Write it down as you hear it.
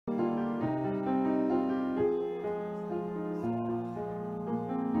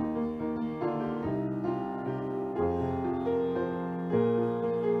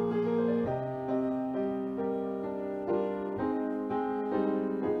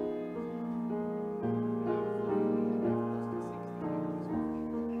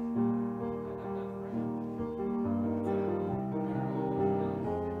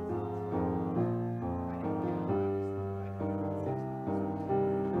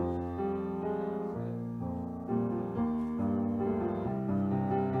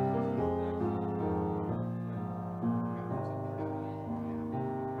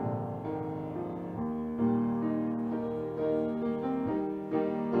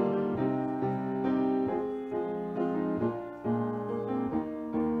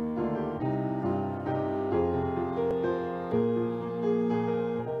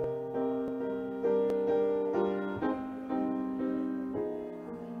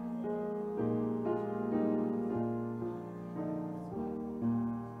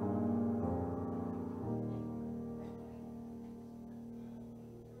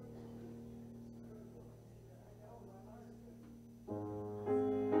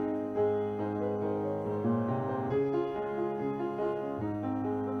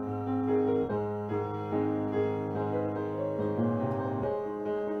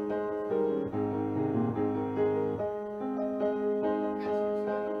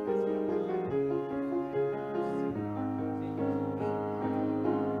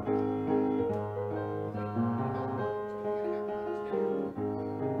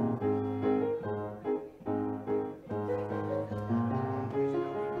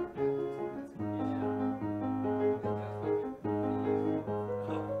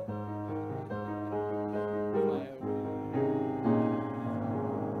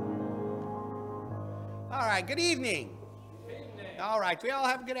right, good evening. All right, do we all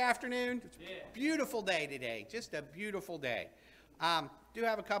have a good afternoon? It's a beautiful day today, just a beautiful day. Do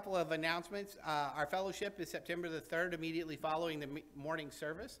have a couple of announcements. Our fellowship is September the 3rd, immediately following the morning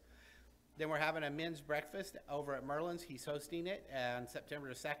service. Then we're having a men's breakfast over at Merlin's. He's hosting it on September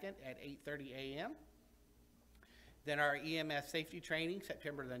the 2nd at 8:30 a.m. Then our EMS safety training,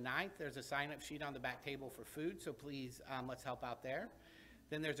 September the 9th. There's a sign-up sheet on the back table for food, so please let's help out there.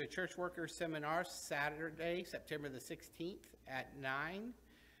 Then there's a church workers seminar Saturday, September the 16th at 9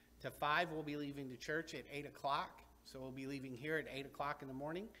 to 5. We'll be leaving the church at 8 o'clock. So we'll be leaving here at 8 o'clock in the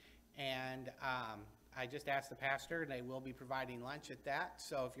morning. And I just asked the pastor, and they will be providing lunch at that.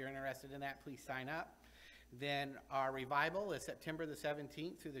 So if you're interested in that, please sign up. Then our revival is September the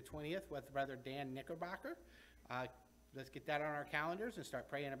 17th through the 20th with Brother Dan Knickerbocker. Let's get that on our calendars and start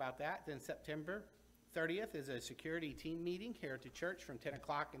praying about that. Then September 30th is a security team meeting here at the church from 10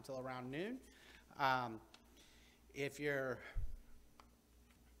 o'clock until around noon. If you're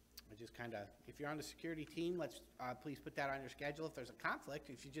on the security team, let's please put that on your schedule. If there's a conflict,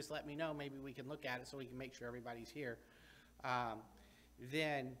 if you just let me know, maybe we can look at it so we can make sure everybody's here.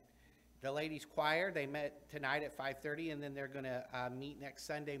 Then the ladies choir, they met tonight at 5:30, and then they're going to meet next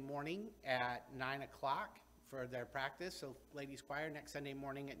Sunday morning at 9 o'clock for their practice. So ladies choir next Sunday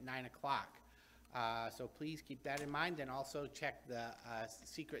morning at 9 o'clock. So please keep that in mind. Then also check the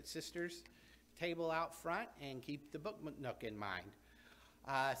Secret Sisters table out front and keep the book nook in mind.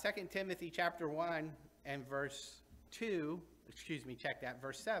 2 Timothy chapter 1 and verse 2,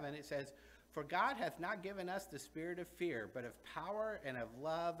 verse 7, it says, "For God hath not given us the spirit of fear, but of power and of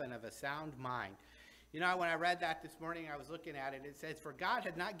love and of a sound mind." You know, when I read that this morning, I was looking at it, it says, "For God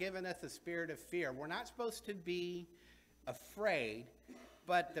had not given us the spirit of fear." We're not supposed to be afraid,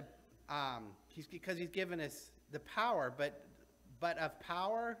 but because he's given us the power, but of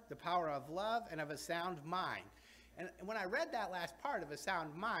power, the power of love and of a sound mind. And when I read that last part of a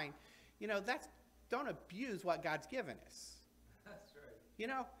sound mind, you know, don't abuse what God's given us. That's right. You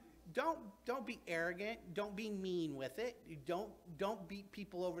know, don't be arrogant. Don't be mean with it. Don't beat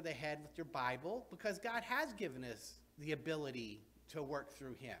people over the head with your Bible, because God has given us the ability to work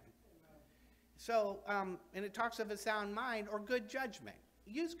through him. So, and it talks of a sound mind or good judgment.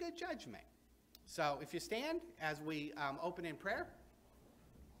 Use good judgment. So if you stand as we open in prayer,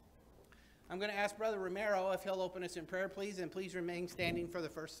 I'm going to ask Brother Romero if he'll open us in prayer, please, and please remain standing for the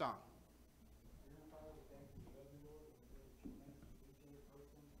first song.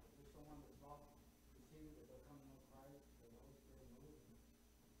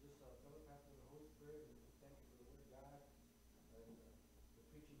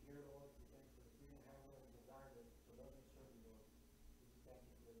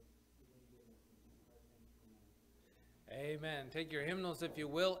 Amen. Take your hymnals, if you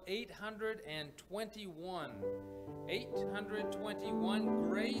will. 821. 821.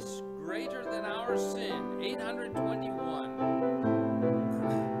 Grace greater than our sin. 821.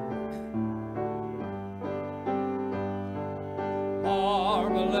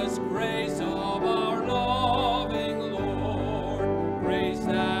 Marvelous grace of our loving Lord, grace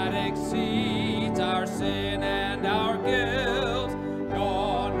that exceeds our sin and our guilt,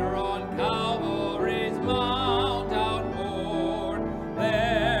 yonder on Calvary's mount outpoured,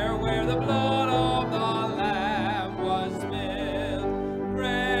 there where the blood of the Lamb was spilled.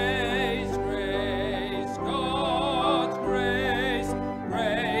 Grace, grace, God's grace,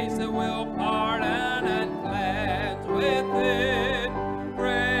 grace that will pardon and cleanse within.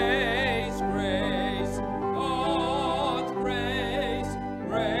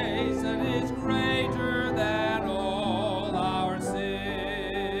 That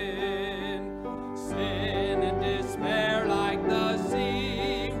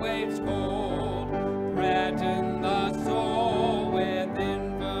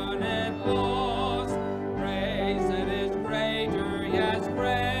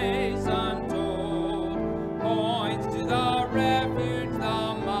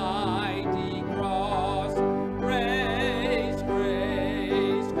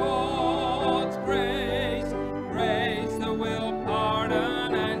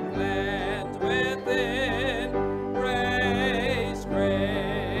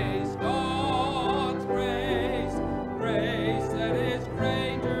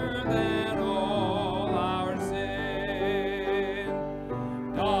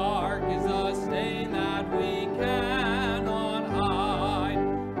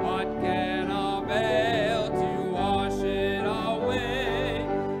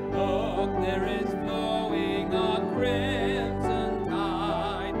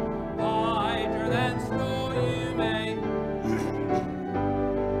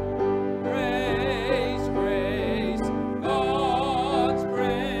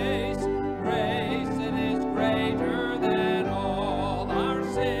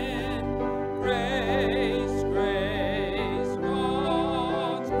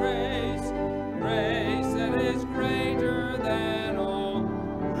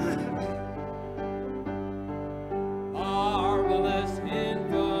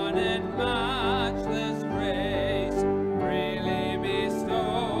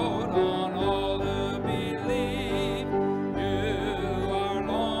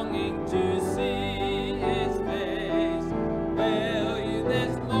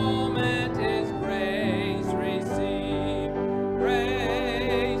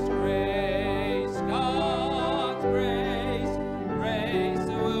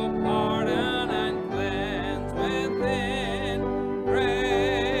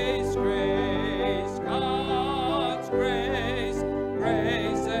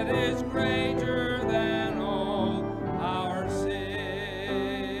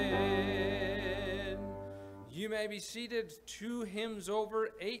may be seated. 2 hymns over,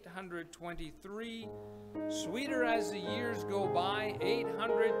 823. Sweeter as the years go by,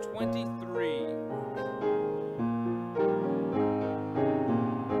 823.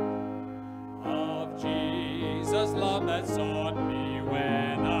 Of Jesus' love that sought me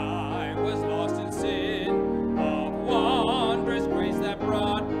when I was lost in sin, of wondrous grace that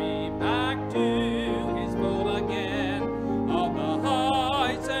brought me back to his fold again, of the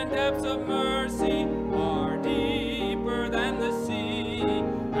heights and depths of mercy are deeper than the sea,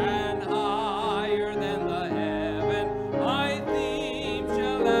 and higher than the heaven my theme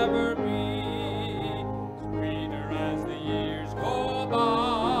shall ever be. Sweeter as the years go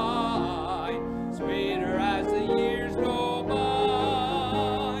by, sweeter as the years go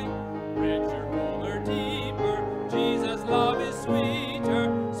by, richer, fuller, deeper, Jesus' love is sweeter,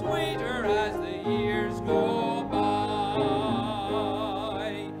 sweeter as the years go by.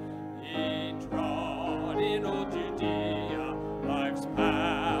 He trod in old Judea, life's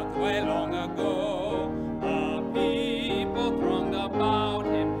pathway long ago. A people thronged about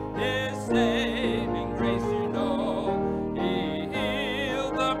him, his saving grace to know. He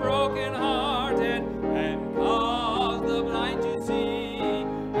healed the broken-hearted and caused the blind to see,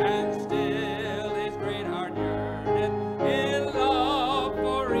 and still his great heart yearneth in love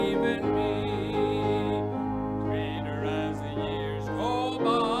for even me. Sweeter as the years go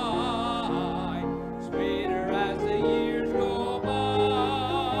by, sweeter as the years go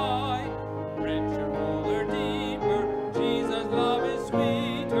by, richer, fuller, deeper, Jesus' love is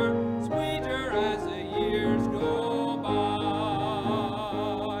sweeter, sweeter as the years go by.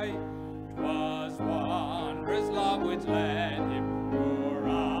 'Twas wondrous love which led him for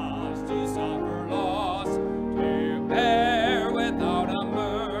us to suffer loss, to bear without a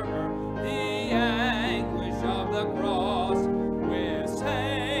murmur the anguish of the cross. With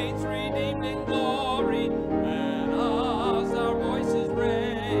saints redeemed in glory, let us our voices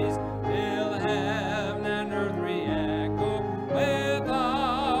raise, till heaven and earth re-echo with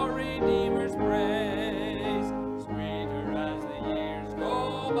our Redeemer's praise. Sweeter as the years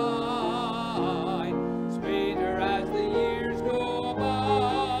go by, sweeter as the years go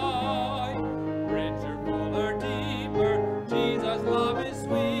by, richer, fuller, deeper, Jesus' love is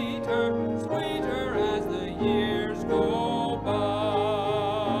sweeter, sweeter as the years go by.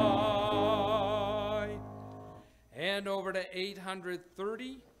 And over to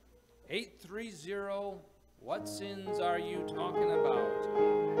 830, 830, what sins are you talking about?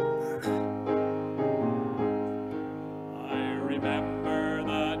 I remember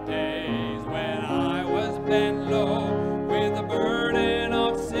the days when I was bent low with the burden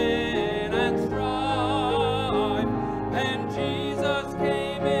of sin and strife, and Jesus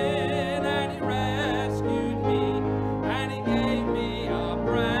came in and he rescued me, and he gave me a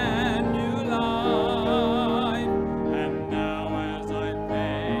brand new life. And now as I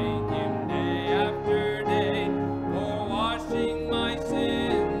thank him day after day for washing my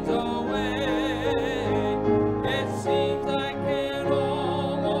sins away, it seems I can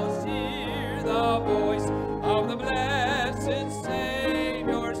almost hear the voice of the blessed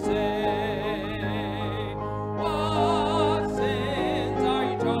Savior say, what sins are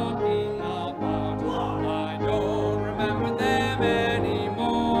you talking about? I don't remember them anymore.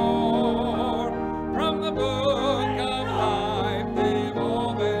 From the book of life they've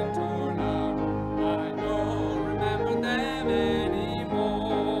all been torn out. I don't remember them anymore.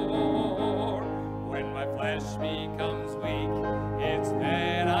 When my flesh becomes weak, it's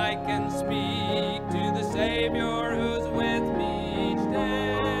then I can speak to the Savior who's with me each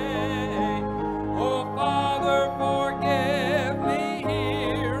day. Oh, Father, forgive me,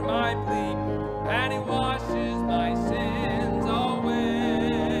 hear my plea, and he washes my sins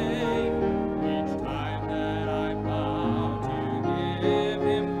away. Each time that I bow to give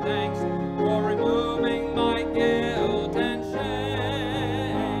him thanks for removing my guilt and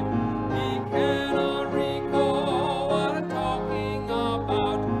shame, he cannot recall what I'm talking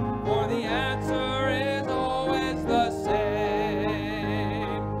about, for the answer is always the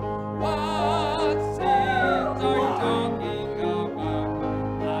same. What sins are you talking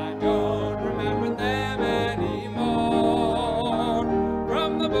about? I don't remember them anymore.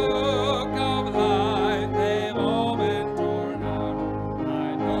 From the book of life they've all been torn out.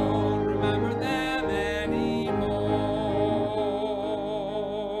 I don't remember them anymore.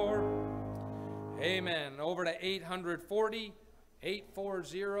 Amen. Over to 840,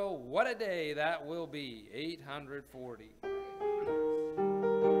 840. What a day that will be. 840.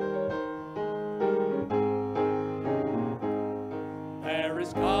 There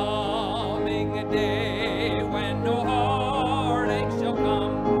is coming a day when no heartache shall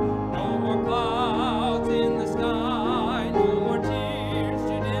come, no more clouds in the sky.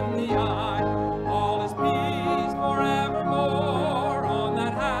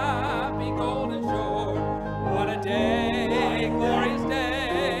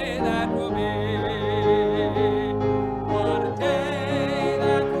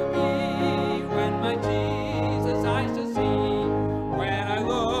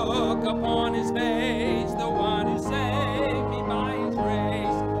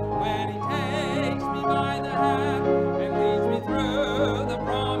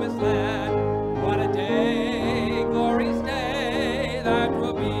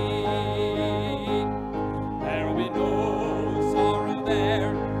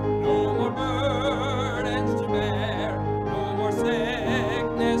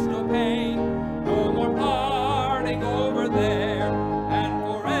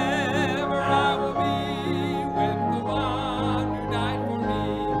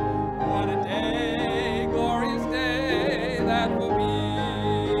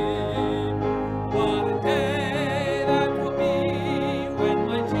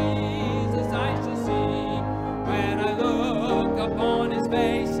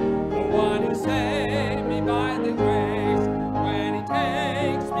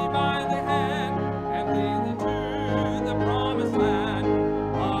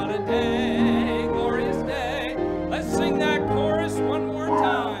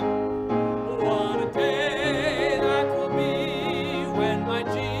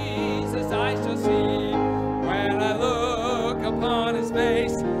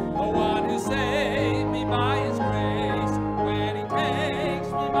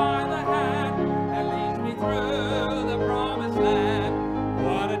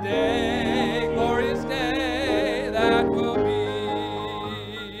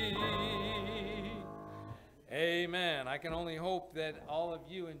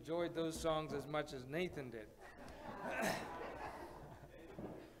 enjoyed those songs as much as Nathan did.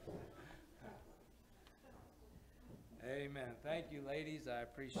 Amen. Thank you, ladies. I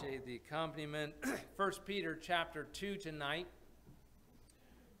appreciate the accompaniment. 1 Peter chapter 2 tonight.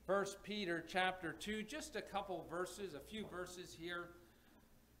 1 Peter chapter 2, just a couple verses, a few verses here,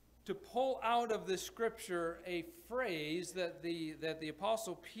 to pull out of the scripture a phrase that the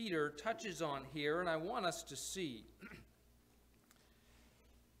Apostle Peter touches on here, and I want us to see.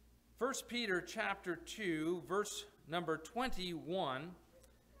 1 Peter chapter 2, verse number 21,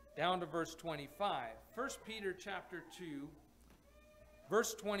 down to verse 25. 1 Peter chapter 2,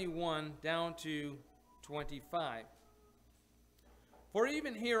 verse 21, down to 25. For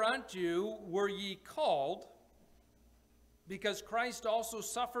even hereunto were ye called, because Christ also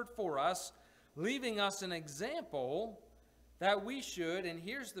suffered for us, leaving us an example that we should, and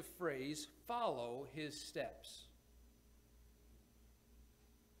here's the phrase, follow his steps.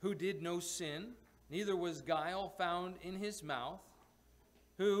 Who did no sin, neither was guile found in his mouth,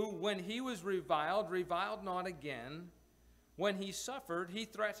 who, when he was reviled, reviled not again. When he suffered, he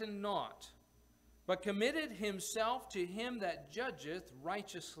threatened not, but committed himself to him that judgeth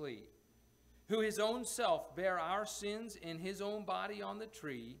righteously, who his own self bare our sins in his own body on the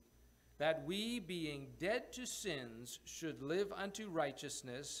tree, that we, being dead to sins, should live unto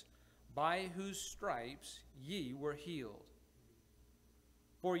righteousness, by whose stripes ye were healed.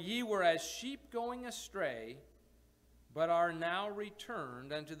 For ye were as sheep going astray, but are now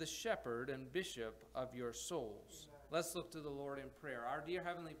returned unto the shepherd and bishop of your souls. Let's look to the Lord in prayer. Our dear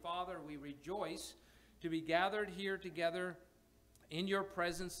Heavenly Father, we rejoice to be gathered here together in your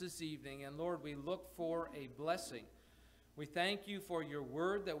presence this evening. And Lord, we look for a blessing. We thank you for your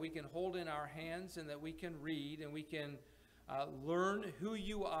word that we can hold in our hands and that we can read and we can learn who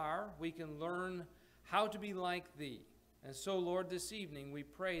you are. We can learn how to be like thee. And so, Lord, this evening we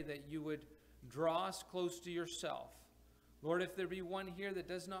pray that you would draw us close to yourself. Lord, if there be one here that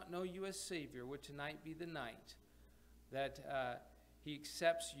does not know you as Savior, would tonight be the night that he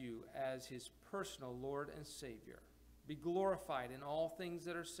accepts you as his personal Lord and Savior. Be glorified in all things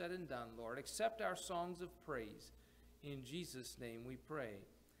that are said and done, Lord. Accept our songs of praise. In Jesus' name we pray.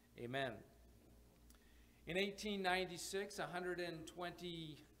 Amen. In 1896,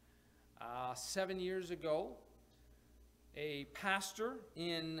 127 years ago, a pastor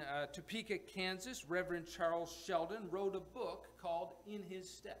in Topeka, Kansas, Reverend Charles Sheldon, wrote a book called In His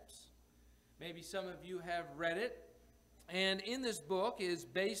Steps. Maybe some of you have read it. And in this book is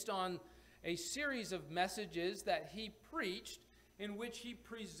based on a series of messages that he preached in which he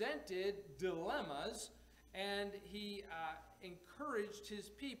presented dilemmas and he encouraged his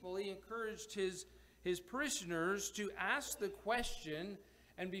people, he encouraged his parishioners to ask the question,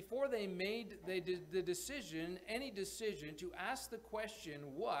 and before they made the decision, any decision, to ask the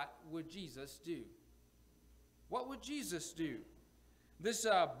question, what would Jesus do? What would Jesus do? This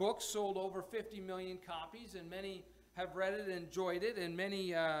book sold over 50 million copies, and many have read it and enjoyed it, and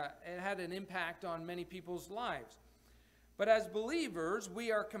many it had an impact on many people's lives. But as believers,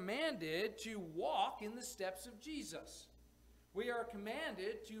 we are commanded to walk in the steps of Jesus. We are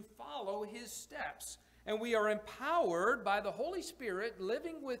commanded to follow his steps. And we are empowered by the Holy Spirit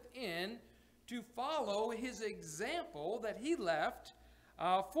living within to follow his example that he left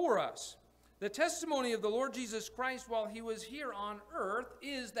for us. The testimony of the Lord Jesus Christ while he was here on earth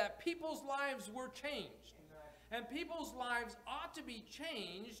is that people's lives were changed. And people's lives ought to be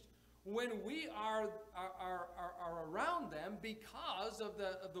changed when we are around them because of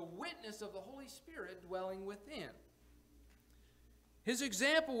the witness of the Holy Spirit dwelling within. His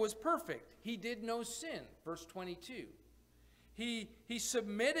example was perfect. He did no sin, verse 22. He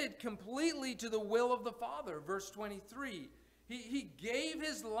submitted completely to the will of the Father, verse 23. He gave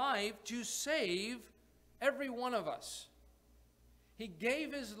his life to save every one of us. He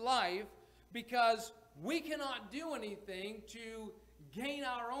gave his life because we cannot do anything to gain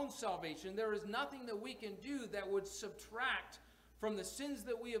our own salvation. There is nothing that we can do that would subtract from the sins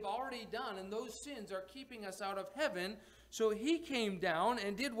that we have already done, and those sins are keeping us out of heaven. So he came down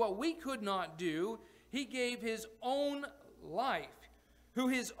and did what we could not do. He gave his own life, who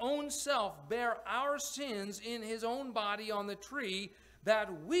his own self bare our sins in his own body on the tree,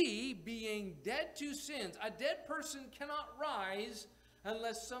 that we, being dead to sins, a dead person cannot rise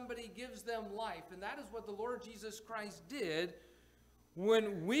unless somebody gives them life. And that is what the Lord Jesus Christ did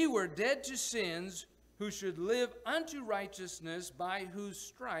when we were dead to sins, who should live unto righteousness, by whose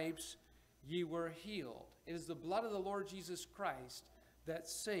stripes ye were healed. It is the blood of the Lord Jesus Christ that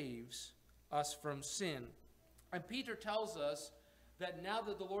saves us from sin. And Peter tells us that now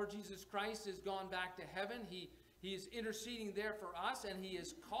that the Lord Jesus Christ has gone back to heaven, he He is interceding there for us, and he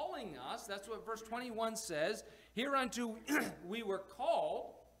is calling us. That's what verse 21 says. Hereunto we were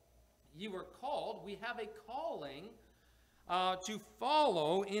called. Ye were called. We have a calling to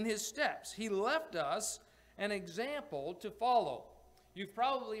follow in his steps. He left us an example to follow. You've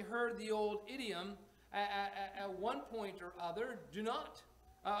probably heard the old idiom at one point or other, do not,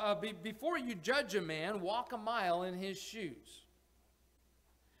 before you judge a man, walk a mile in his shoes.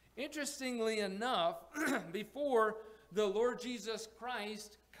 Interestingly enough, before the Lord Jesus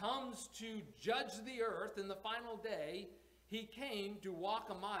Christ comes to judge the earth in the final day, he came to walk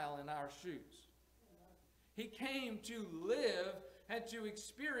a mile in our shoes. He came to live and to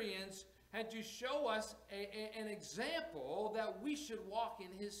experience and to show us an example that we should walk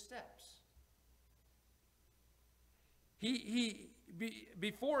in his steps.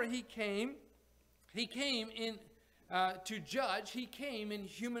 Before he came in to judge. He came in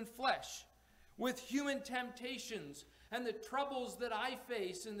human flesh with human temptations and the troubles that I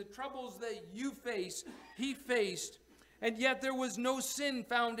face and the troubles that you face, he faced. And yet there was no sin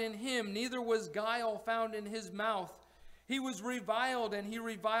found in him, neither was guile found in his mouth. He was reviled, and he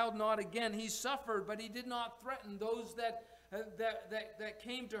reviled not again. He suffered, but he did not threaten those that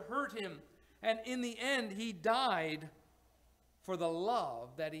came to hurt him. And in the end, he died for the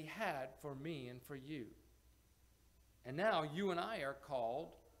love that he had for me and for you. And now you and I are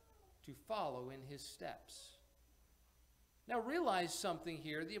called to follow in his steps. Now realize something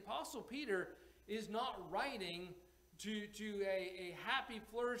here. The Apostle Peter is not writing to a happy,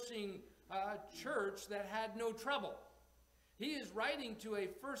 flourishing church that had no trouble. He is writing to a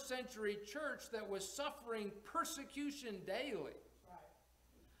first century church that was suffering persecution daily.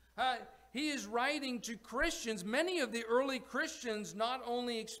 He is writing to Christians. Many of the early Christians not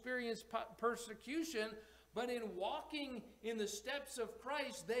only experienced persecution, but in walking in the steps of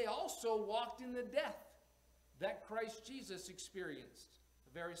Christ, they also walked in the death that Christ Jesus experienced.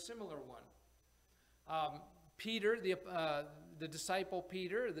 A very similar one. Peter, the disciple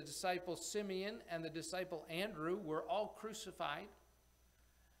Peter, the disciple Simeon, and the disciple Andrew were all crucified.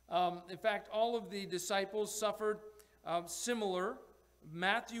 In fact, all of the disciples suffered similar.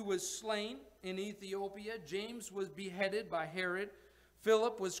 Matthew was slain in Ethiopia. James was beheaded by Herod.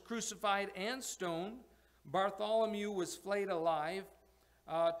 Philip was crucified and stoned. Bartholomew was flayed alive.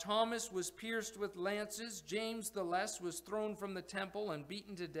 Thomas was pierced with lances. James the Less was thrown from the temple and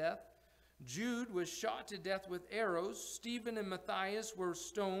beaten to death. Jude was shot to death with arrows. Stephen and Matthias were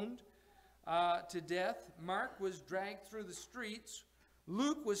stoned to death. Mark was dragged through the streets.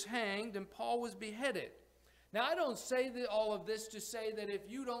 Luke was hanged, and Paul was beheaded. Now, I don't say all of this to say that if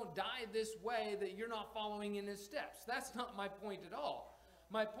you don't die this way, that you're not following in his steps. That's not my point at all.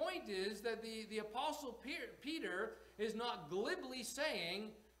 My point is that the Apostle Peter is not glibly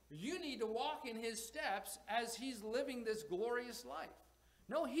saying, you need to walk in his steps as he's living this glorious life.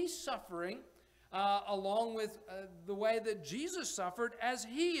 No, he's suffering along with the way that Jesus suffered as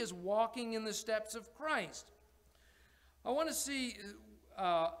he is walking in the steps of Christ. I want to see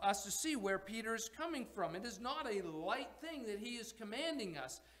us to see where Peter is coming from. It is not a light thing that he is commanding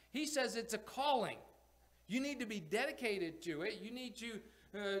us. He says it's a calling. You need to be dedicated to it. You need to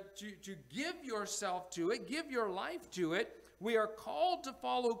give yourself to it, give your life to it. We are called to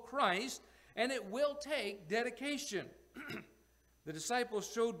follow Christ, and it will take dedication. The disciples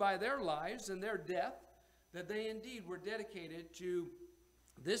showed by their lives and their death that they indeed were dedicated to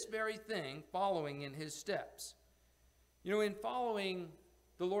this very thing, following in his steps. You know, in following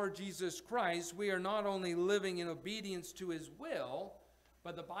the Lord Jesus Christ, we are not only living in obedience to his will,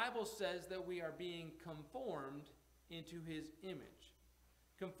 but the Bible says that we are being conformed into his image.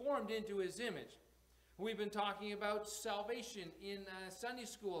 Conformed into his image. We've been talking about salvation in Sunday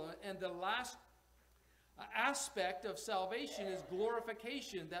school, and the last aspect of salvation is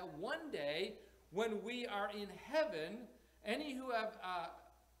glorification, that one day when we are in heaven, any who have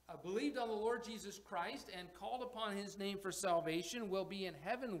believed on the Lord Jesus Christ and called upon his name for salvation will be in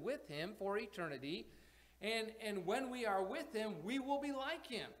heaven with him for eternity. And when we are with him, we will be like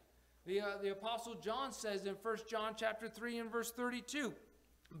him. The Apostle John says in 1 John chapter 3 and verse 32,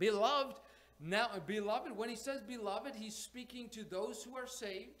 Beloved, when he says beloved, he's speaking to those who are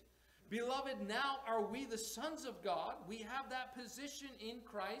saved. Beloved, now are we the sons of God. We have that position in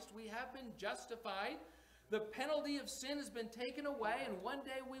Christ. We have been justified. The penalty of sin has been taken away, and one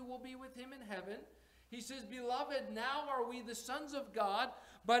day we will be with him in heaven. He says, Beloved, now are we the sons of God,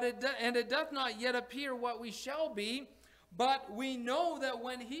 and it doth not yet appear what we shall be, but we know that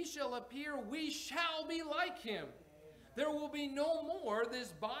when he shall appear, we shall be like him. There will be no more this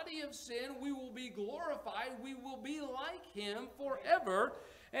body of sin. We will be glorified. We will be like him forever.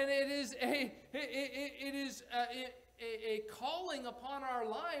 And it is a calling upon our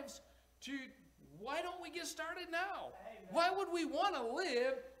lives to, why don't we get started now? Amen. Why would we want to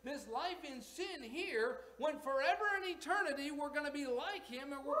live this life in sin here when forever and eternity we're going to be like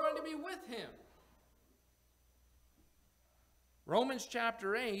him and we're going to be with him? Romans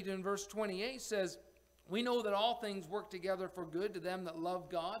chapter 8 and verse 28 says, we know that all things work together for good to them that love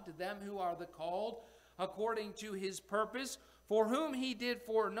God, to them who are the called according to his purpose, for whom he did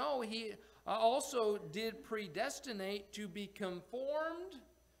foreknow, he also did predestinate to be conformed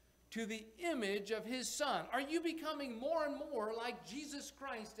to the image of his Son. Are you becoming more and more like Jesus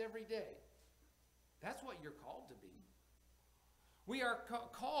Christ every day? That's what you're called to be. We are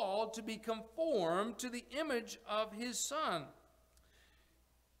called to be conformed to the image of his Son.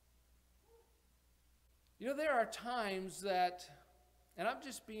 You know, there are times that, and I'm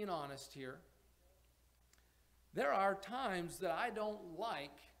just being honest here, there are times that I don't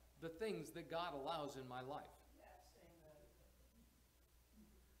like the things that God allows in my life.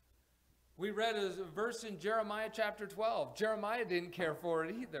 We read a verse in Jeremiah chapter 12. Jeremiah didn't care for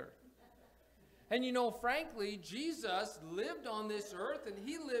it either. And you know, frankly, Jesus lived on this earth and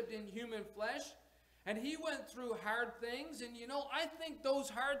he lived in human flesh and he went through hard things. And you know, I think those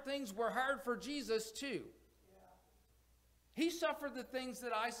hard things were hard for Jesus too. He suffered the things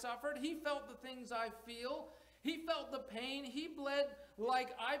that I suffered. He felt the things I feel. He felt the pain. He bled like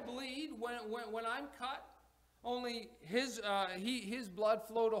I bleed when I'm cut. Only his blood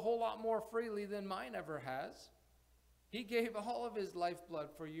flowed a whole lot more freely than mine ever has. He gave all of his lifeblood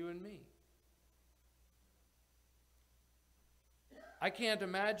for you and me. I can't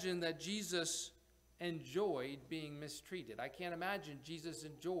imagine that Jesus enjoyed being mistreated. I can't imagine Jesus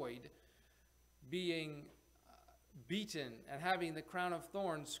enjoyed being beaten and having the crown of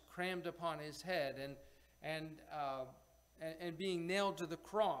thorns crammed upon his head and being nailed to the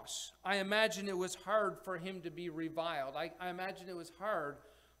cross. I imagine it was hard for him to be reviled. I imagine it was hard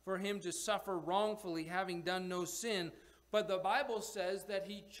for him to suffer wrongfully, having done no sin. But the Bible says that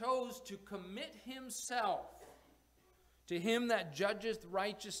he chose to commit himself to him that judgeth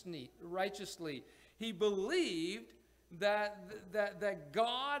righteously. He believed that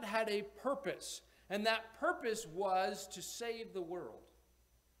God had a purpose, and that purpose was to save the world.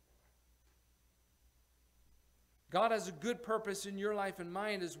 God has a good purpose in your life and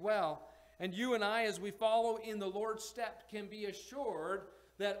mine as well. And you and I, as we follow in the Lord's steps, can be assured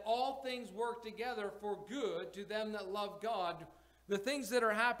that all things work together for good to them that love God. The things that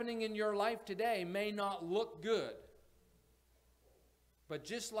are happening in your life today may not look good. But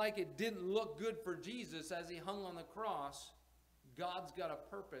just like it didn't look good for Jesus as he hung on the cross, God's got a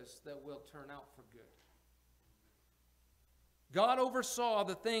purpose that will turn out for good. God oversaw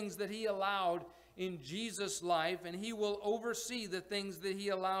the things that he allowed in Jesus' life, and he will oversee the things that he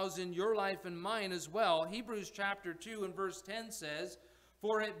allows in your life and mine as well. Hebrews chapter 2 and verse 10 says,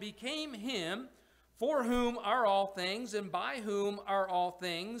 for it became him for whom are all things, and by whom are all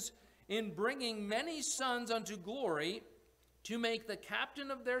things, in bringing many sons unto glory, to make the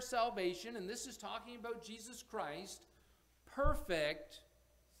captain of their salvation, and this is talking about Jesus Christ, perfect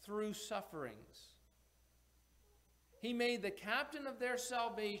through sufferings. He made the captain of their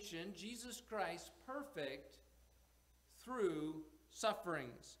salvation, Jesus Christ, perfect through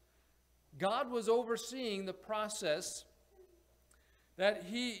sufferings. God was overseeing the process that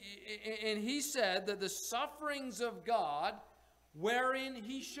he said that the sufferings of God, wherein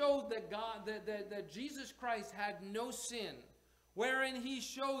he showed that Jesus Christ had no sin, wherein he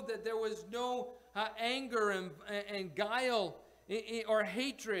showed that there was no anger and guile or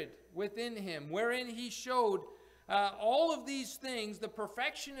hatred within him, wherein he showed all of these things, the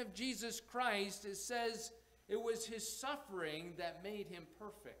perfection of Jesus Christ. It says it was his suffering that made him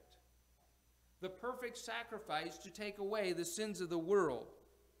perfect. The perfect sacrifice to take away the sins of the world.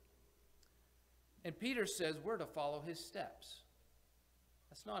 And Peter says we're to follow his steps.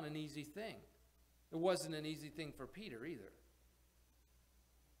 That's not an easy thing. It wasn't an easy thing for Peter either.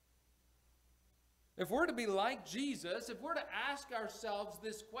 If we're to be like Jesus, if we're to ask ourselves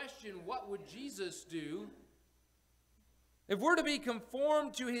this question, what would Jesus do? If we're to be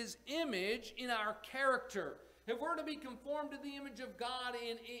conformed to his image in our character, if we're to be conformed to the image of God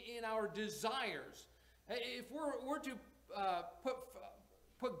in our desires, if we're to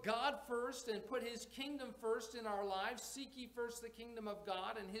put God first and put his kingdom first in our lives, seek ye first the kingdom of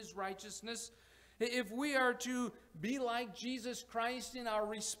God and his righteousness, if we are to be like Jesus Christ in our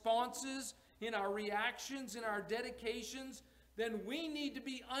responses, in our reactions, in our dedications, then we need to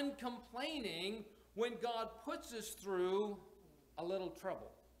be uncomplaining when God puts us through a little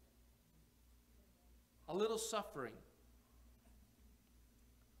trouble, a little suffering.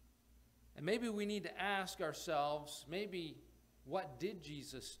 And maybe we need to ask ourselves, maybe, what did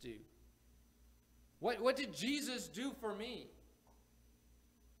Jesus do? What did Jesus do for me?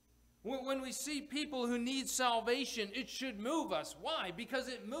 When we see people who need salvation, it should move us. Why? Because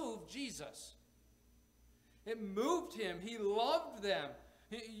it moved Jesus. It moved him. He loved them.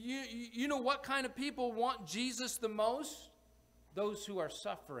 You know what kind of people want Jesus the most? Those who are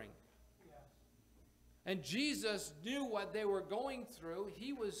suffering. And Jesus knew what they were going through.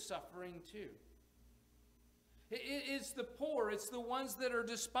 He was suffering too. It's the poor. It's the ones that are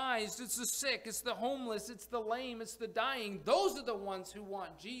despised. It's the sick. It's the homeless. It's the lame. It's the dying. Those are the ones who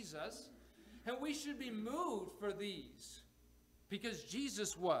want Jesus. And we should be moved for these because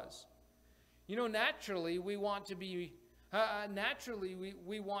Jesus was. You know, naturally, we want to be,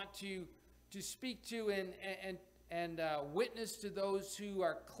 we want to speak to and witness to those who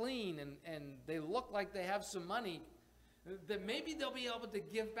are clean and they look like they have some money, that maybe they'll be able to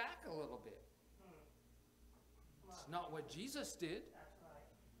give back a little bit. It's not what Jesus did.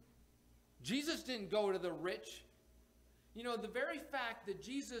 Jesus didn't go to the rich. You know, the very fact that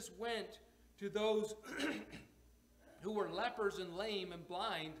Jesus went to those who were lepers and lame and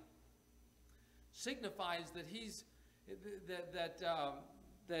blind signifies that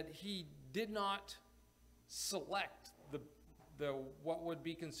that he did not select the what would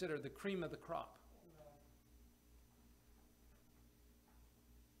be considered the cream of the crop.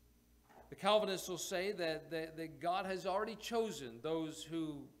 The Calvinists will say that God has already chosen those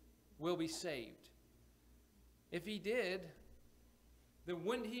who will be saved. If he did, then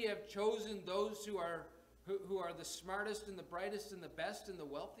wouldn't he have chosen those who are the smartest and the brightest and the best and the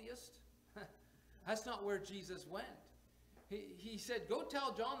wealthiest? That's not where Jesus went. He said, go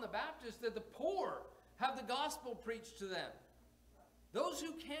tell John the Baptist that the poor have the gospel preached to them. Those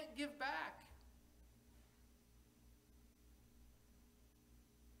who can't give back.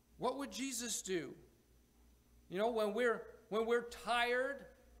 What would Jesus do? You know, when we're tired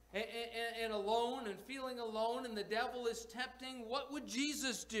and alone and feeling alone and the devil is tempting, what would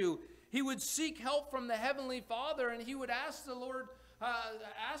Jesus do? He would seek help from the Heavenly Father, and he would ask the Lord,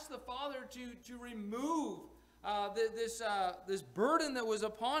 ask the Father to remove this burden that was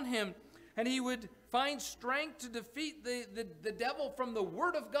upon him, and he would find strength to defeat the devil from the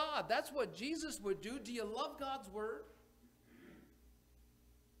Word of God. That's what Jesus would do. Do you love God's Word?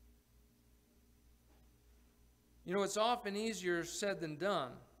 You know, it's often easier said than done.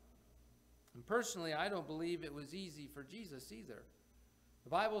 And personally, I don't believe it was easy for Jesus either. The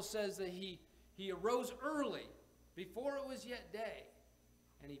Bible says that he arose early, before it was yet day,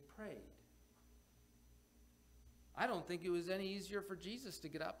 and he prayed. I don't think it was any easier for Jesus to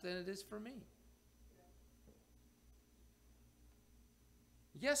get up than it is for me.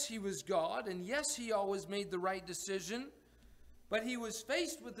 Yes, he was God, and yes, he always made the right decision. But he was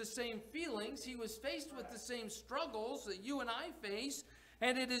faced with the same feelings. He was faced with the same struggles that you and I face.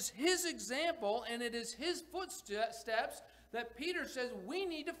 And it is his example and it is his footsteps that Peter says we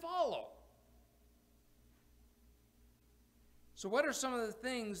need to follow. So what are some of the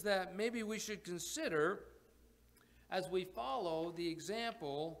things that maybe we should consider as we follow the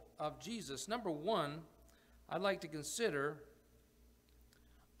example of Jesus? Number one, I'd like to consider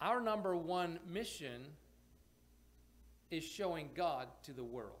our number one mission is showing God to the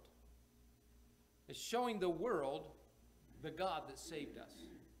world. It's showing the world the God that saved us.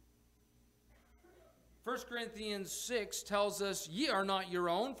 1 Corinthians 6 tells us, ye are not your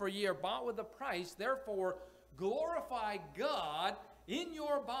own, for ye are bought with a price. Therefore, glorify God in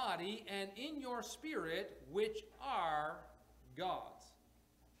your body and in your spirit, which are God's.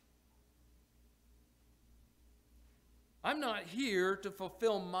 I'm not here to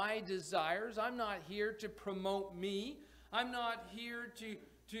fulfill my desires. I'm not here to promote me. I'm not here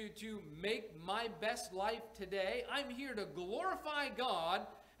to make my best life today. I'm here to glorify God,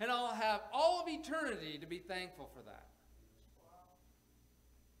 and I'll have all of eternity to be thankful for that.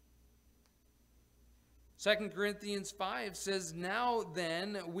 2 Corinthians 5 says, now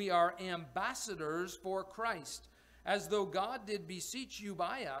then we are ambassadors for Christ, as though God did beseech you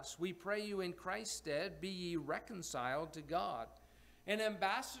by us. We pray you in Christ's stead, be ye reconciled to God. An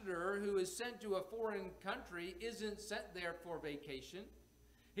ambassador who is sent to a foreign country isn't sent there for vacation.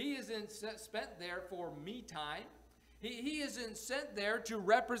 He isn't spent there for me time. He isn't sent there to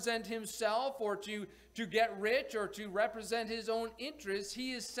represent himself or to get rich or to represent his own interests.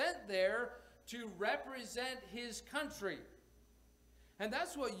 He is sent there to represent his country. And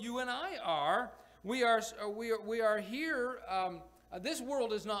that's what you and I are. We are here. This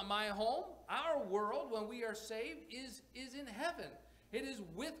world is not my home. Our world, when we are saved, is in heaven. It is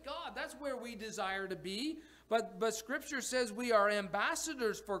with God. That's where we desire to be. But Scripture says we are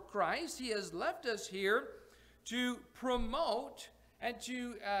ambassadors for Christ. He has left us here to promote and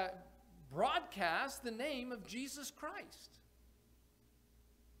to broadcast the name of Jesus Christ.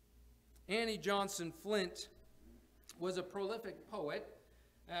 Annie Johnson Flint was a prolific poet.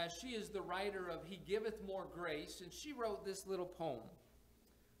 She is the writer of He Giveth More Grace, and she wrote this little poem,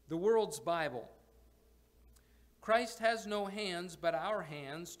 The World's Bible. Christ has no hands but our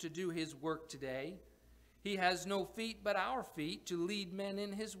hands to do his work today. He has no feet but our feet to lead men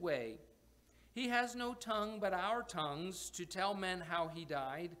in his way. He has no tongue but our tongues to tell men how he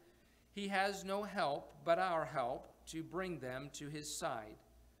died. He has no help but our help to bring them to his side.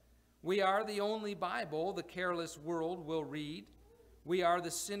 We are the only Bible the careless world will read. We are the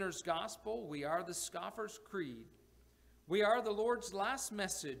sinner's gospel. We are the scoffer's creed. We are the Lord's last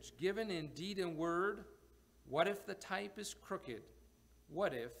message given in deed and word. What if the type is crooked?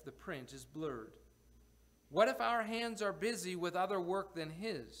 What if the print is blurred? What if our hands are busy with other work than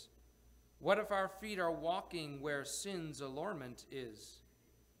his? What if our feet are walking where sin's allurement is?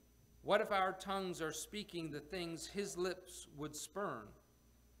 What if our tongues are speaking the things his lips would spurn?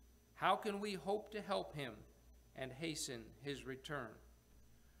 How can we hope to help him and hasten his return?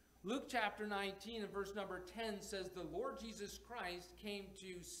 Luke chapter 19 and verse number 10 says, the Lord Jesus Christ came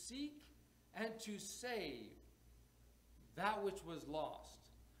to seek and to save that which was lost.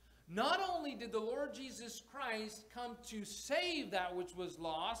 Not only did the Lord Jesus Christ come to save that which was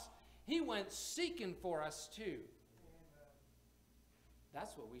lost, he went seeking for us too.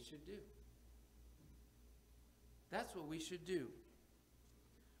 That's what we should do. That's what we should do.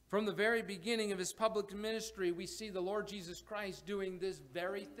 From the very beginning of his public ministry, we see the Lord Jesus Christ doing this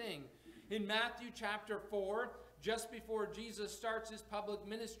very thing. In Matthew chapter 4, just before Jesus starts his public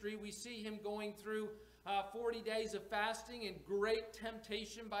ministry, we see him going through 40 days of fasting and great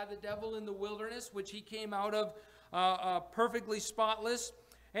temptation by the devil in the wilderness, which he came out of perfectly spotless.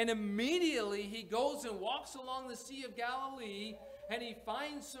 And immediately he goes and walks along the Sea of Galilee, and he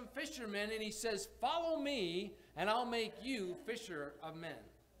finds some fishermen, and he says, follow me, and I'll make you fisher of men.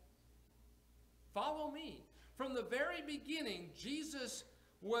 Follow me. From the very beginning, Jesus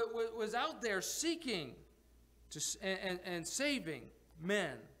was out there seeking and saving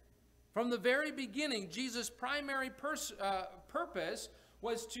men. From the very beginning, Jesus' primary purpose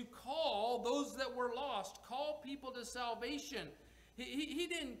was to call those that were lost, call people to salvation. He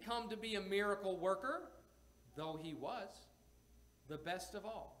didn't come to be a miracle worker, though he was the best of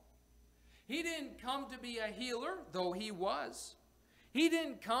all. He didn't come to be a healer, though he was. He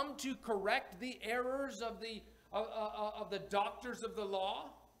didn't come to correct the errors of the doctors of the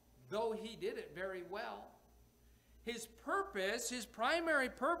law, though he did it very well. His purpose, his primary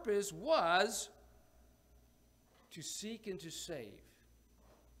purpose, was to seek and to save.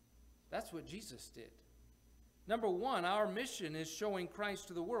 That's what Jesus did. Number one, our mission is showing Christ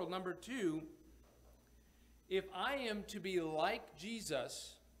to the world. Number two, if I am to be like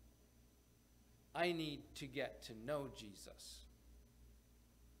Jesus, I need to get to know Jesus.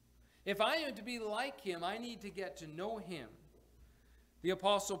 If I am to be like him, I need to get to know him. The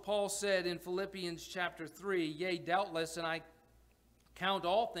Apostle Paul said in Philippians chapter 3, yea, doubtless, and I count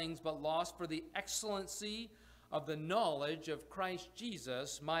all things but loss for the excellency of the knowledge of Christ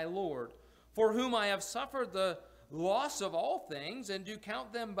Jesus, my Lord, for whom I have suffered the loss of all things, and do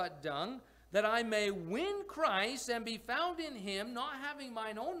count them but dung, that I may win Christ and be found in him, not having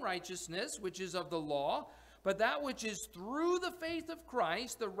mine own righteousness, which is of the law, but that which is through the faith of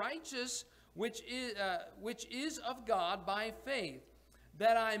Christ, the righteous which is of God by faith,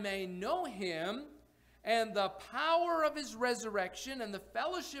 that I may know him and the power of his resurrection and the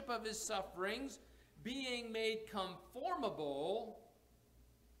fellowship of his sufferings, being made conformable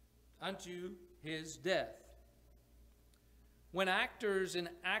unto his death. When actors and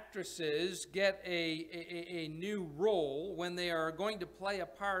actresses get a new role, when they are going to play a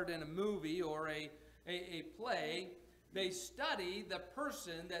part in a movie or a play, they study the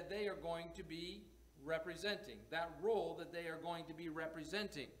person that they are going to be representing, that role that they are going to be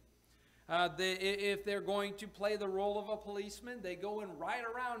representing. If they're going to play the role of a policeman, they go and ride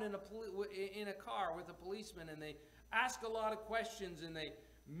around in a car with a policeman, and they ask a lot of questions, and they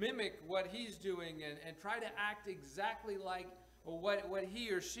mimic what he's doing and try to act exactly like what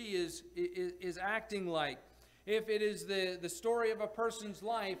he or she is acting like. If it is the story of a person's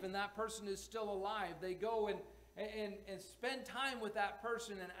life and that person is still alive, they go and spend time with that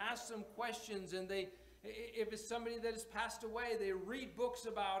person and ask them questions, and if it's somebody that has passed away, they read books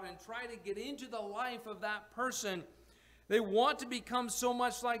about and try to get into the life of that person. They want to become so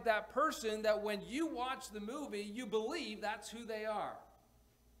much like that person that when you watch the movie, you believe that's who they are.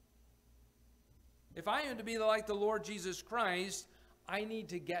 If I am to be like the Lord Jesus Christ, I need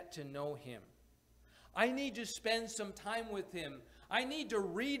to get to know him. I need to spend some time with him. I need to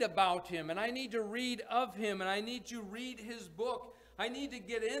read about him, and I need to read of him, and I need to read his book. I need to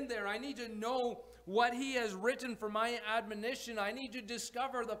get in there. I need to know what he has written for my admonition. I need to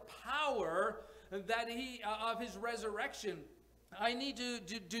discover the power that of his resurrection. I need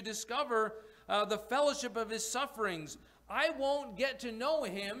to discover the fellowship of his sufferings. I won't get to know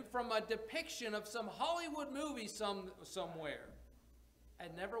him from a depiction of some Hollywood movie somewhere.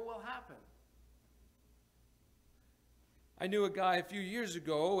 It never will happen. I knew a guy a few years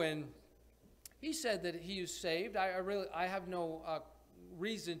ago, and he said that he is saved. I have no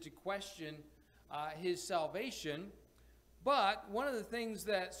reason to question his salvation. But one of the things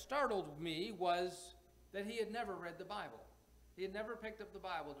that startled me was that he had never read the Bible. He had never picked up the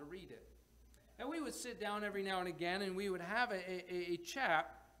Bible to read it. And we would sit down every now and again, and we would have a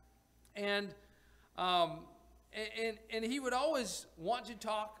chat, and he would always want to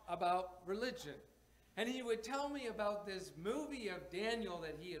talk about religion. And he would tell me about this movie of Daniel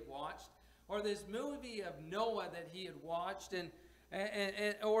that he had watched, or this movie of Noah that he had watched,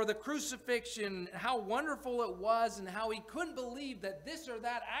 or the crucifixion, how wonderful it was, and how he couldn't believe that this or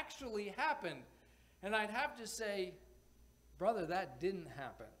that actually happened. And I'd have to say, brother, that didn't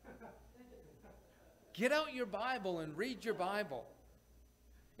happen. Get out your Bible and read your Bible.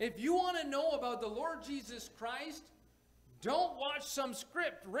 If you want to know about the Lord Jesus Christ, don't watch some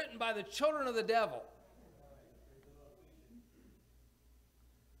script written by the children of the devil.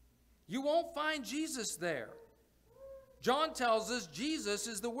 You won't find Jesus there. John tells us Jesus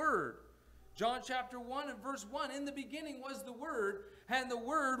is the Word. John chapter 1 and verse 1, in the beginning was the Word, and the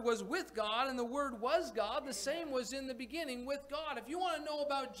Word was with God, and the Word was God. The same was in the beginning with God. If you want to know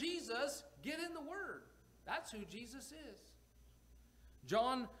about Jesus, get in the Word. That's who Jesus is.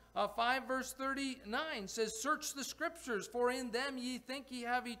 John 5 verse 39 says, search the Scriptures, for in them ye think ye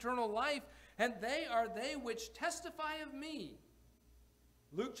have eternal life, and they are they which testify of me.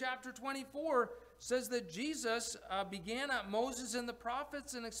 Luke chapter 24 says that Jesus began at Moses and the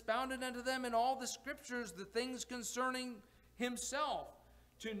prophets and expounded unto them in all the Scriptures the things concerning himself.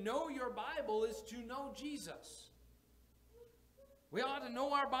 To know your Bible is to know Jesus. We ought to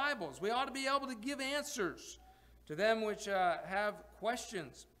know our Bibles. We ought to be able to give answers to them which have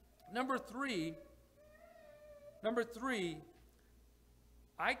questions. Number three,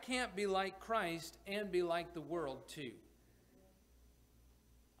 I can't be like Christ and be like the world too.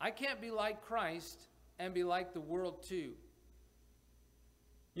 I can't be like Christ and be like the world too.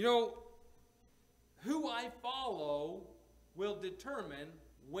 You know, who I follow will determine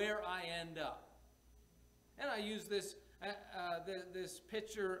where I end up. And I use this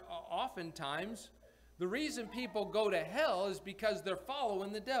picture oftentimes. The reason people go to hell is because they're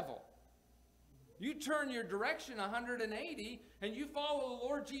following the devil. You turn your direction 180 and you follow the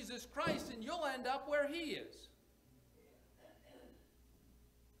Lord Jesus Christ, and you'll end up where he is.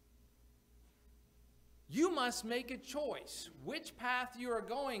 You must make a choice which path you are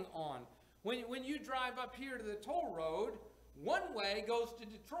going on. When you drive up here to the toll road, one way goes to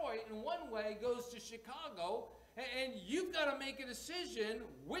Detroit and one way goes to Chicago, and you've got to make a decision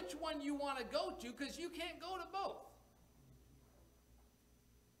which one you want to go to, because you can't go to both.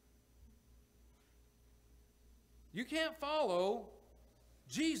 You can't follow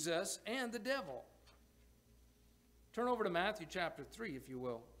Jesus and the devil. Turn over to Matthew chapter 3, if you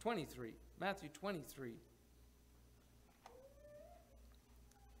will. 23. Matthew 23.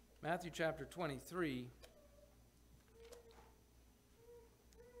 Matthew chapter 23.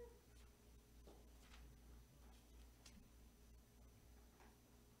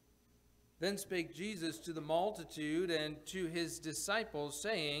 Then spake Jesus to the multitude and to his disciples,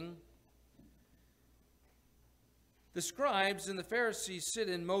 saying, the scribes and the Pharisees sit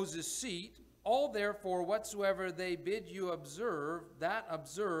in Moses' seat. All therefore whatsoever they bid you observe, that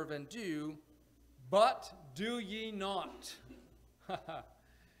observe and do, but do ye not.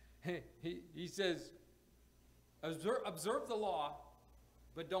 he says, observe the law,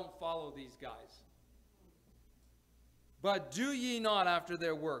 but don't follow these guys. But do ye not after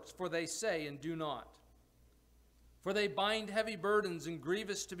their works, for they say and do not. For they bind heavy burdens and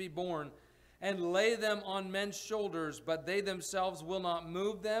grievous to be borne, and lay them on men's shoulders, but they themselves will not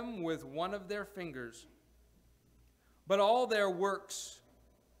move them with one of their fingers. But all their works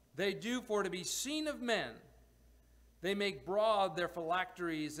they do for to be seen of men. They make broad their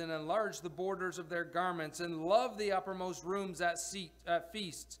phylacteries, and enlarge the borders of their garments, and love the uppermost rooms at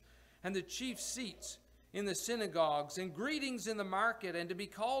feasts, and the chief seats in the synagogues, and greetings in the market, and to be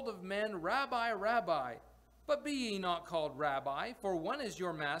called of men, Rabbi, Rabbi. But be ye not called Rabbi, for one is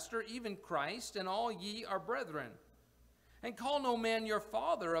your master, even Christ, and all ye are brethren. And call no man your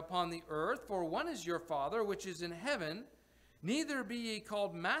father upon the earth, for one is your Father, which is in heaven. Neither be ye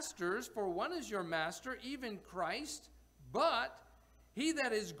called masters, for one is your master, even Christ. But he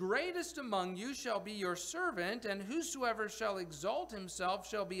that is greatest among you shall be your servant, and whosoever shall exalt himself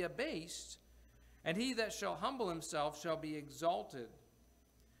shall be abased, and he that shall humble himself shall be exalted.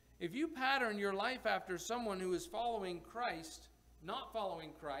 If you pattern your life after someone who is following Christ, not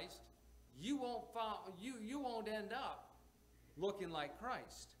following Christ, you won't end up looking like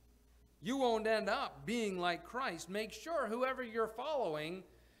Christ. You won't end up being like Christ. Make sure whoever you're following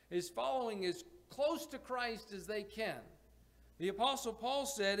is as close to Christ as they can. The Apostle Paul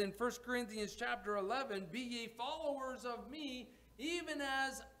said in 1 Corinthians chapter 11, be ye followers of me, even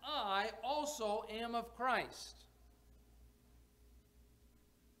as I also am of Christ.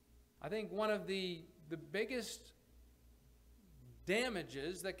 I think one of the biggest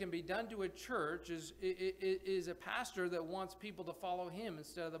damages that can be done to a church is a pastor that wants people to follow him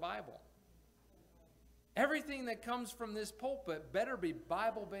instead of the Bible. Everything that comes from this pulpit better be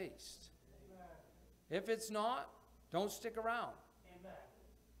Bible-based. If it's not, don't stick around. Amen.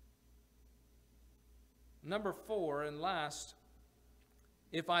 Number 4 and last,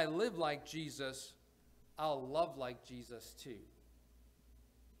 if I live like Jesus, I'll love like Jesus too.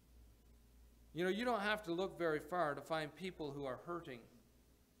 You know, you don't have to look very far to find people who are hurting.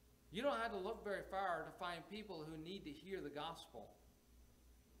 You don't have to look very far to find people who need to hear the gospel.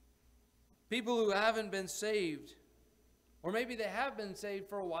 People who haven't been saved, or maybe they have been saved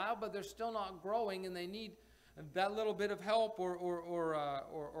for a while, but they're still not growing, and they need that little bit of help or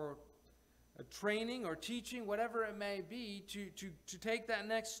a training or teaching, whatever it may be, to take that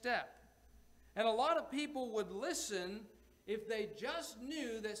next step. And a lot of people would listen if they just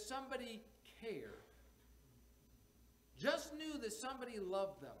knew that somebody cared, just knew that somebody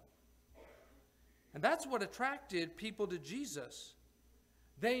loved them. And that's what attracted people to Jesus.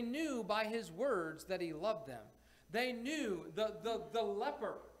 They knew by his words that he loved them. They knew, the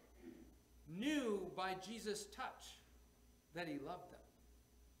leper knew by Jesus' touch that he loved them.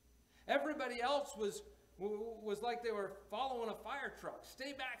 Everybody else was like they were following a fire truck.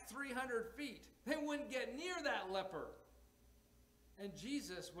 Stay back 300 feet. They wouldn't get near that leper. And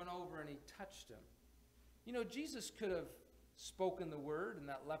Jesus went over and he touched him. You know, Jesus could have spoken the word and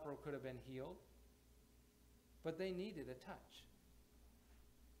that leper could have been healed. But they needed a touch.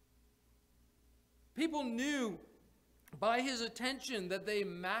 People knew by his attention that they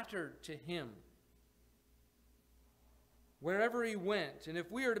mattered to him. Wherever he went, and if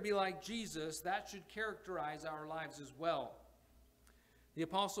we are to be like Jesus, that should characterize our lives as well. The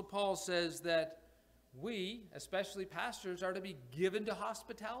Apostle Paul says that we, especially pastors, are to be given to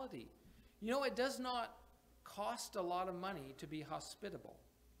hospitality. You know, it does not cost a lot of money to be hospitable.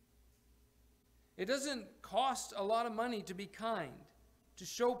 It doesn't cost a lot of money to be kind, to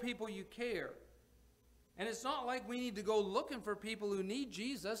show people you care. And it's not like we need to go looking for people who need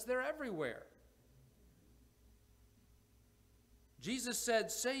Jesus. They're everywhere. Jesus said,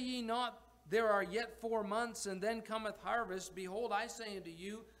 say ye not, there are yet 4 months, and then cometh harvest. Behold, I say unto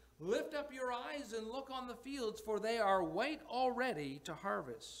you, lift up your eyes and look on the fields, for they are white already to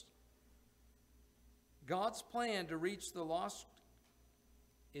harvest. God's plan to reach the lost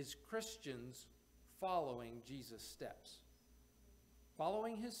is Christians following Jesus' steps.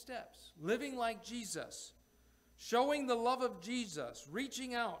 Following his steps, living like Jesus, showing the love of Jesus,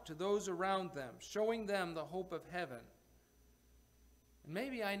 reaching out to those around them, showing them the hope of heaven. And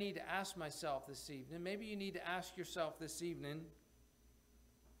maybe I need to ask myself this evening, maybe you need to ask yourself this evening,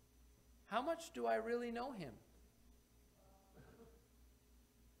 how much do I really know him?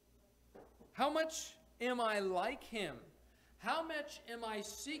 How much am I like him? How much am I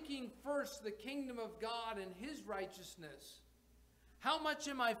seeking first the kingdom of God and his righteousness? How much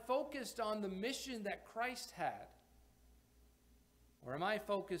am I focused on the mission that Christ had? Or am I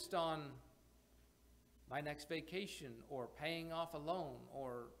focused on my next vacation or paying off a loan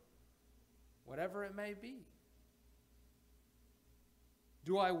or whatever it may be?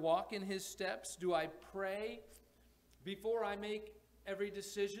 Do I walk in his steps? Do I pray before I make every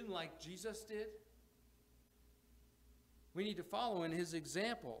decision like Jesus did? We need to follow in his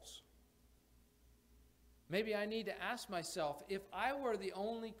examples. Maybe I need to ask myself, if I were the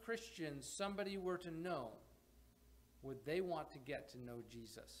only Christian somebody were to know, would they want to get to know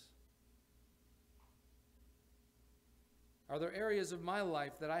Jesus? Are there areas of my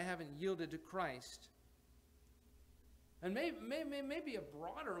life that I haven't yielded to Christ? And maybe a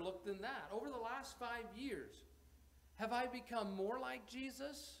broader look than that. Over the last 5 years, have I become more like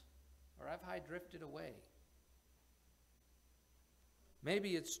Jesus, or have I drifted away?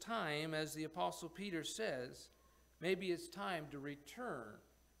 Maybe it's time, as the Apostle Peter says, maybe it's time to return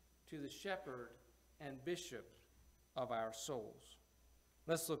to the shepherd and bishop of our souls.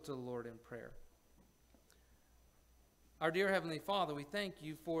 Let's look to the Lord in prayer. Our dear Heavenly Father, we thank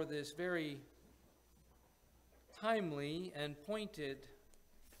you for this very timely and pointed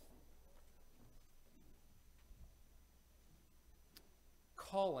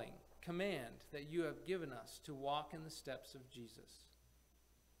calling, command that you have given us to walk in the steps of Jesus.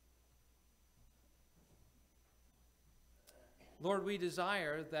 Lord, we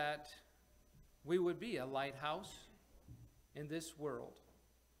desire that we would be a lighthouse in this world.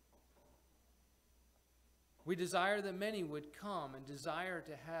 We desire that many would come and desire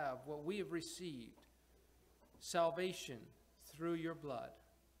to have what we have received, salvation through your blood.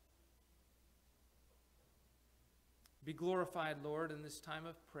 Be glorified, Lord, in this time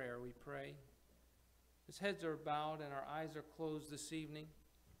of prayer, we pray. As heads are bowed and our eyes are closed this evening,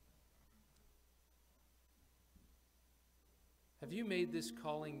 have you made this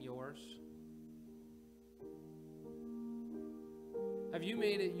calling yours? Have you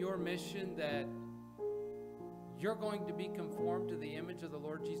made it your mission that you're going to be conformed to the image of the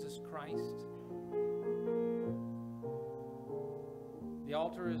Lord Jesus Christ? The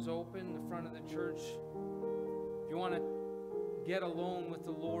altar is open in the front of the church. If you want to get alone with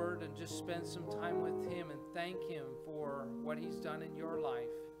the Lord and just spend some time with Him and thank Him for what He's done in your life,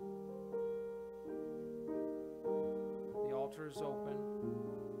 the altar is open.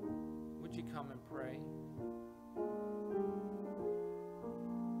 Would you come and pray?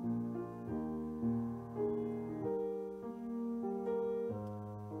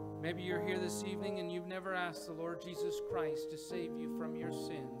 Maybe you're here this evening and you've never asked the Lord Jesus Christ to save you from your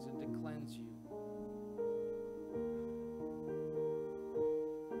sins and to cleanse you,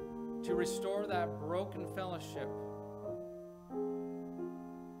 to restore that broken fellowship,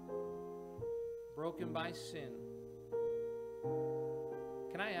 broken by sin.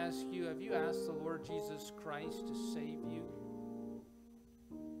 Can I ask you, have you asked the Lord Jesus Christ to save you?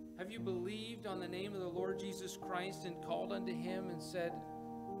 Have you believed on the name of the Lord Jesus Christ and called unto Him and said,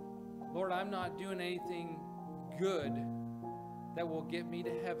 Lord, I'm not doing anything good that will get me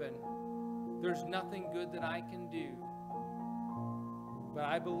to heaven. There's nothing good that I can do. But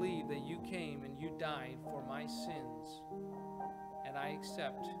I believe that you came and you died for my sins. And I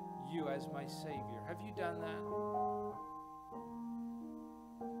accept you as my Savior. Have you done that?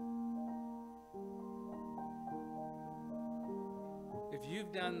 If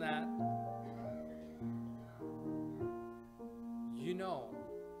you've done that, you know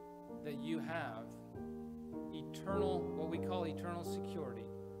that you have eternal, what we call eternal security.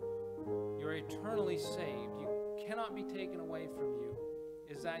 You're eternally saved. You cannot be taken away from you.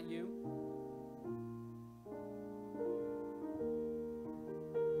 Is that you?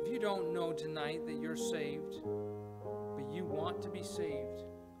 If you don't know tonight that you're saved, but you want to be saved,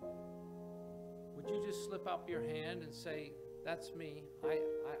 would you just slip up your hand and say, that's me.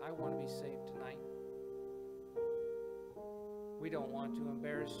 I want to be saved tonight. We don't want to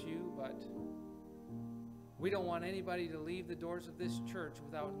embarrass you, but we don't want anybody to leave the doors of this church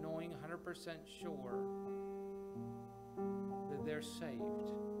without knowing 100% sure that they're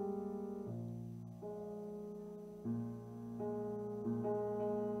saved.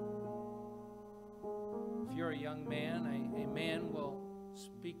 If you're a young man, a man will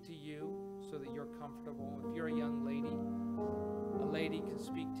speak to you so that you're comfortable. If you're a young lady, a lady can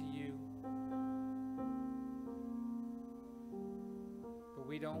speak to you.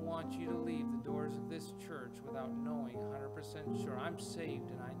 We don't want you to leave the doors of this church without knowing 100% sure. I'm saved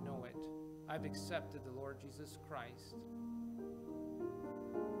and I know it. I've accepted the Lord Jesus Christ.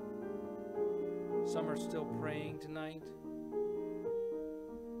 Some are still praying tonight.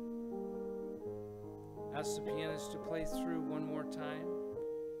 Ask the pianist to play through one more time.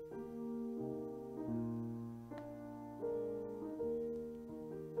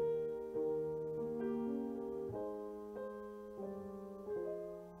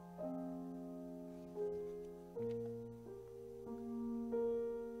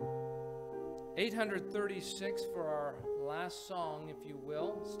 836 for our last song, if you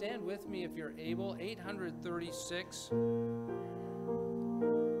will. Stand with me if you're able. 836.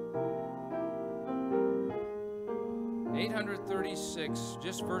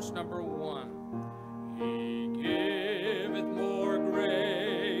 Just verse number 1. He giveth more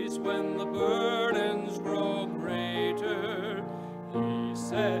grace when the burdens grow greater. He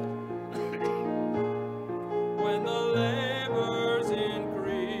said, when the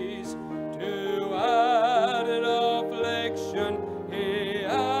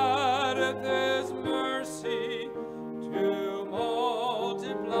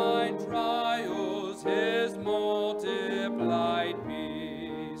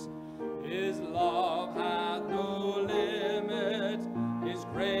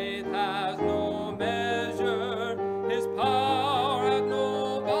faith has no measure, his power hath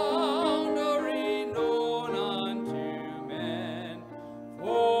no boundary known unto men.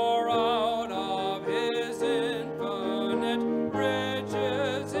 For out of his infinite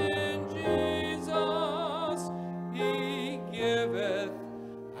riches in Jesus, he giveth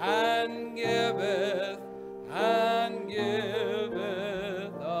and giveth and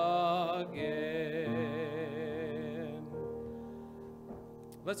giveth again.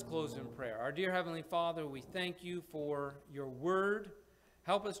 Let's close in prayer. Our dear Heavenly Father, we thank you for your word.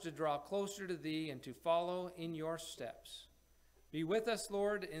 Help us to draw closer to thee and to follow in your steps. Be with us,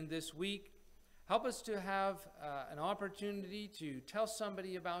 Lord, in this week. Help us to have an opportunity to tell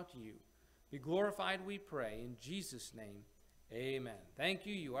somebody about you. Be glorified, we pray, in Jesus' name. Amen. Thank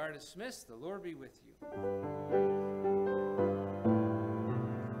you. You are dismissed. The Lord be with you.